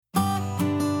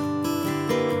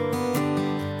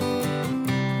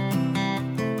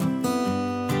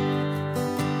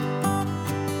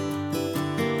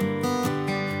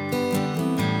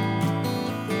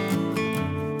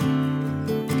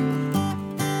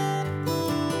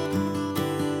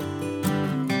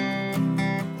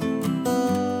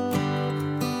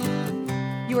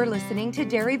are listening to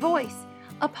Dairy Voice,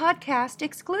 a podcast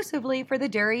exclusively for the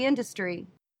dairy industry.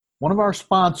 One of our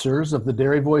sponsors of the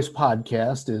Dairy Voice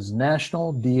podcast is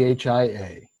National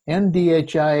DHIA.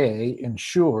 NDHIA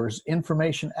ensures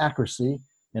information accuracy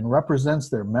and represents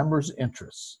their members'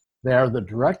 interests. They are the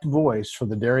direct voice for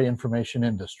the dairy information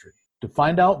industry. To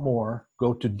find out more,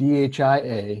 go to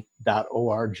dhia.org.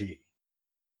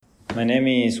 My name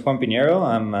is Juan Pinheiro.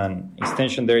 I'm an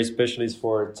extension dairy specialist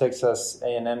for Texas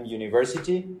A&M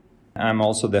University. I'm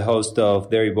also the host of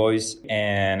Dairy Voice,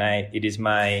 and it is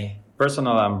my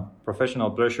personal and professional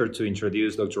pleasure to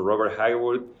introduce Dr. Robert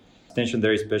Hagerwood, extension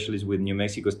dairy specialist with New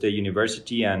Mexico State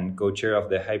University and co-chair of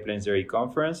the High Plains Dairy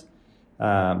Conference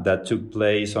that took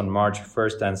place on March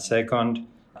 1st and 2nd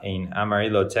in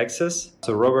Amarillo, Texas.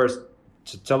 So Robert,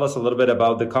 to tell us a little bit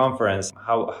about the conference.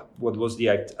 What was the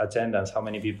attendance? How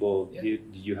many people did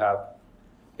you have?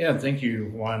 Yeah, thank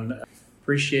you, Juan.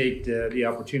 Appreciate the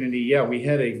opportunity. Yeah, we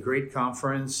had a great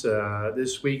conference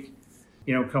this week.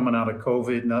 Coming out of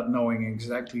COVID, not knowing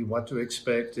exactly what to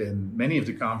expect, and many of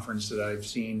the conferences that I've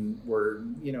seen were,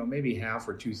 maybe half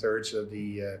or 2/3 of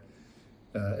the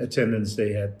attendance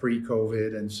they had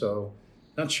pre-COVID, and so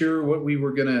not sure what we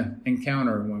were going to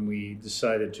encounter when we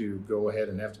decided to go ahead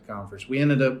and have the conference. We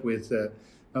ended up with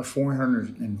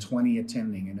 420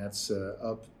 attending, and that's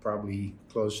up probably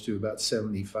close to about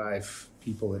 75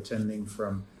 people attending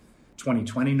from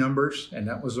 2020 numbers, and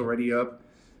that was already up.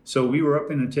 So we were up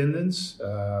in attendance.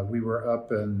 We were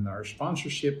up, and our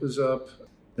sponsorship was up.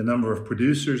 The number of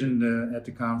producers at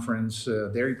the conference,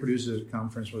 dairy producers at the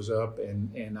conference was up,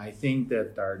 and I think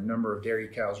that our number of dairy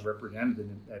cows represented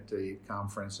at the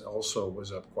conference also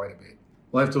was up quite a bit.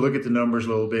 We'll have to look at the numbers a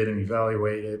little bit and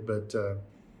evaluate it, but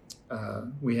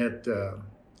we had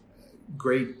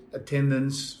great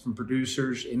attendance from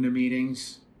producers in the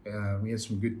meetings. We had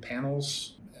some good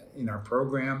panels in our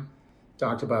program.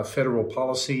 Talked about federal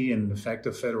policy and the effect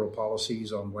of federal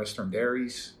policies on Western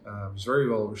dairies. It was very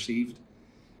well received.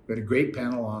 We had a great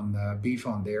panel on beef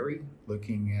on dairy,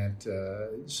 looking at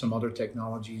some other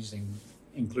technologies,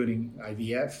 including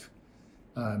IVF,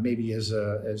 maybe as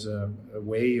a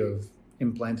way of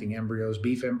implanting embryos,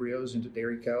 beef embryos into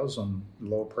dairy cows on the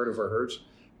lower part of our herds.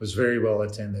 It was very well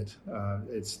attended.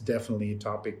 It's definitely a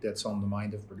topic that's on the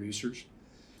mind of producers.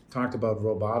 Talked about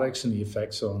robotics and the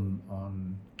effects on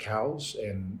cows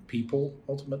and people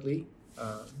ultimately.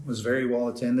 Was very well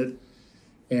attended.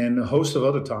 And a host of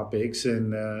other topics,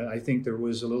 and I think there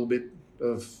was a little bit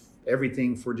of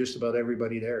everything for just about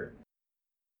everybody there.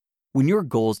 When your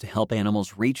goal is to help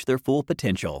animals reach their full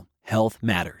potential, health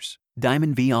matters.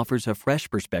 Diamond V offers a fresh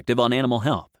perspective on animal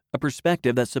health, a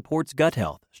perspective that supports gut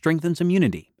health, strengthens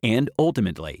immunity, and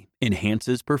ultimately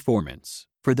enhances performance.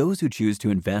 For those who choose to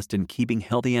invest in keeping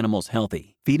healthy animals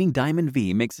healthy, feeding Diamond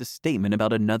V makes a statement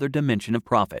about another dimension of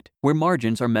profit, where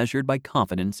margins are measured by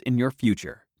confidence in your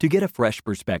future. To get a fresh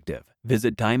perspective,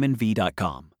 visit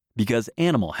diamondv.com, because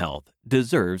animal health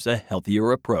deserves a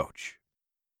healthier approach.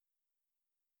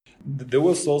 There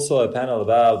was also a panel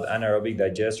about anaerobic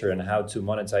digester and how to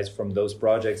monetize from those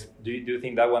projects. Do you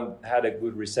think that one had a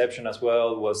good reception as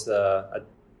well?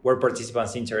 Were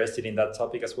participants interested in that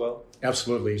topic as well?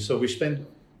 Absolutely. So we spent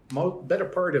better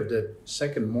part of the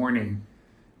second morning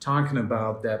talking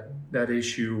about that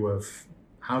issue of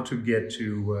how to get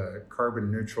to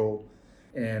carbon neutral,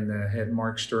 and had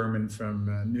Mark Sturman from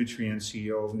Nutrien,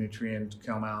 CEO of Nutrien,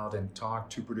 come out and talk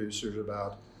to producers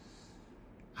about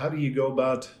how do you go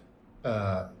about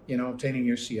obtaining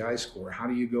your CI score? How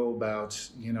do you go about,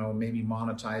 maybe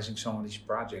monetizing some of these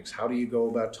projects? How do you go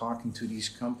about talking to these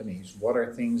companies? What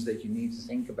are things that you need to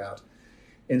think about?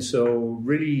 And so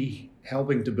really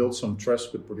helping to build some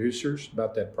trust with producers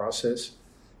about that process.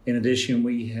 In addition,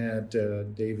 we had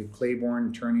David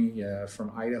Claiborne, attorney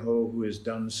from Idaho, who has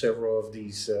done several of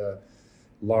these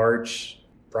large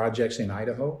projects in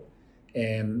Idaho,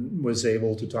 and was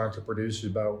able to talk to producers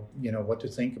about, what to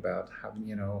think about, how,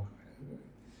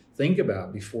 think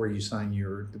about before you sign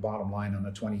the bottom line on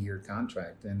a 20-year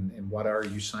contract, and what are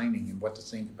you signing, and what to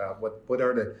think about, what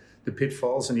are the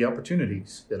pitfalls and the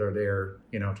opportunities that are there,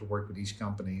 to work with these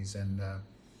companies. And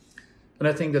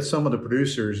I think that some of the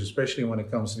producers, especially when it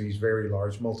comes to these very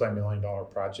large multi-million-dollar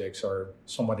projects, are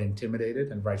somewhat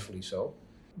intimidated, and rightfully so.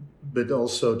 But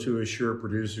also to assure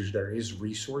producers there is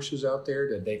resources out there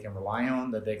that they can rely on,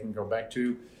 that they can go back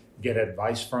to, get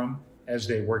advice from as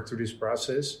they work through this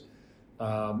process.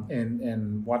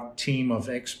 And what team of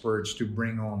experts to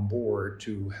bring on board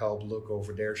to help look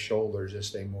over their shoulders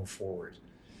as they move forward.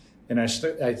 And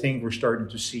I think we're starting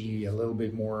to see a little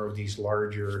bit more of these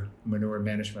larger manure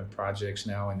management projects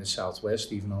now in the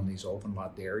Southwest, even on these open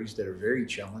lot dairies that are very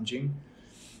challenging.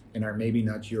 and are maybe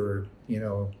not your,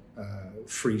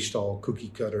 freestyle cookie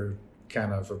cutter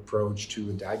kind of approach to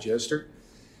a digester.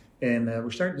 And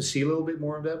we're starting to see a little bit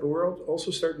more of that, but we're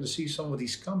also starting to see some of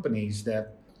these companies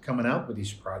that coming out with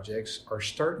these projects are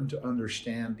starting to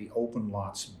understand the open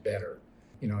lots better,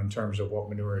 in terms of what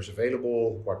manure is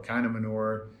available, what kind of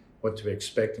manure, what to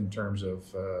expect in terms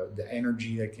of the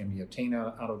energy that can be obtained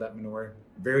out of that manure.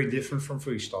 Very different from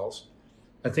freestalls.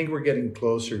 I think we're getting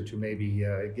closer to maybe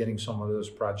getting some of those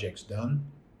projects done.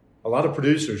 A lot of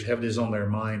producers have this on their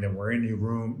mind, and we're in the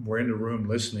room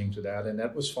listening to that, and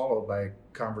that was followed by a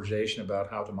conversation about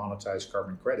how to monetize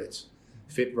carbon credits.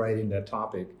 Fit right in that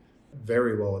topic.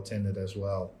 Very well attended as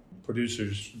well.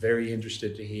 Producers very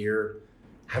interested to hear,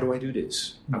 how do I do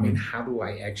this? I mean, how do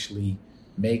I actually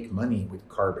make money with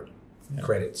carbon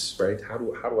credits, right? How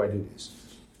do I do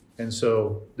this? And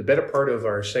so the better part of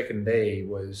our second day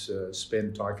was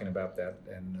spent talking about that,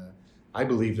 and I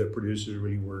believe that producers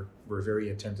really were very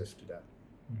attentive to that.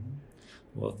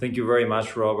 Well, thank you very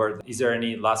much, Robert. Is there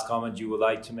any last comment you would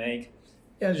like to make?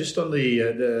 Yeah, just on the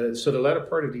latter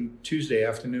part of the Tuesday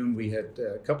afternoon, we had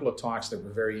a couple of talks that were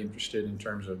very interested in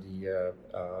terms of the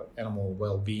animal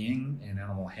well-being and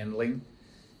animal handling,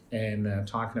 and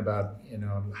talking about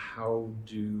how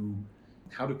do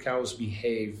cows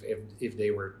behave if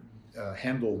they were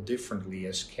handled differently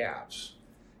as calves,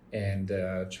 and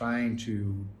trying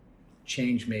to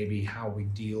change maybe how we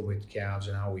deal with calves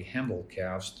and how we handle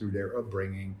calves through their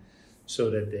upbringing, so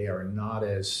that they are not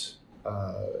as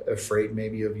afraid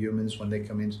maybe of humans when they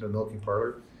come into the milking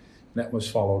parlor. And that was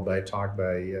followed by a talk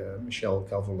by Michelle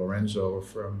Calvo-Lorenzo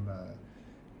from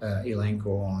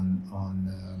Elanco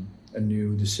on a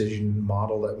new decision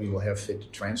model that we will have fit to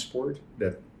transport,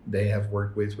 that they have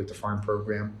worked with the farm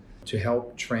program to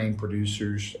help train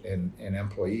producers and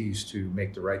employees to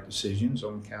make the right decisions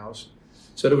on cows.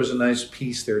 So there was a nice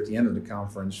piece there at the end of the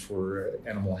conference for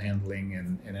animal handling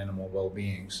and animal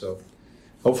well-being. So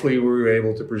hopefully we were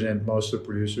able to present most of the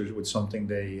producers with something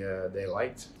they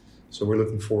liked. So we're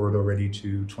looking forward already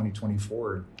to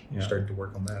 2024 and starting to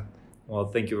work on that. Well,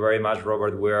 thank you very much,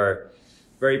 Robert. We are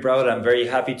very proud and very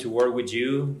happy to work with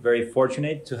you. Very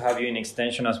fortunate to have you in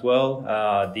Extension as well.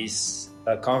 This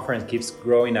conference keeps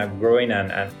growing and growing.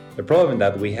 And the problem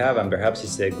that we have, and perhaps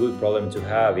it's a good problem to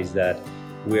have, is that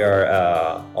we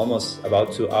are almost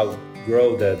about to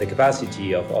outgrow the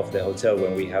capacity of the hotel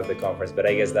when we have the conference. But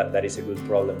I guess that is a good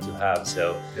problem to have.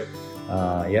 So,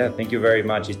 thank you very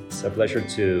much. It's a pleasure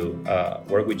to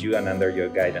work with you and under your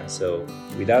guidance. So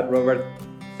with that, Robert,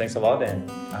 thanks a lot, and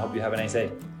I hope you have a nice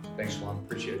day. Thanks, Juan.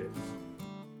 Appreciate it.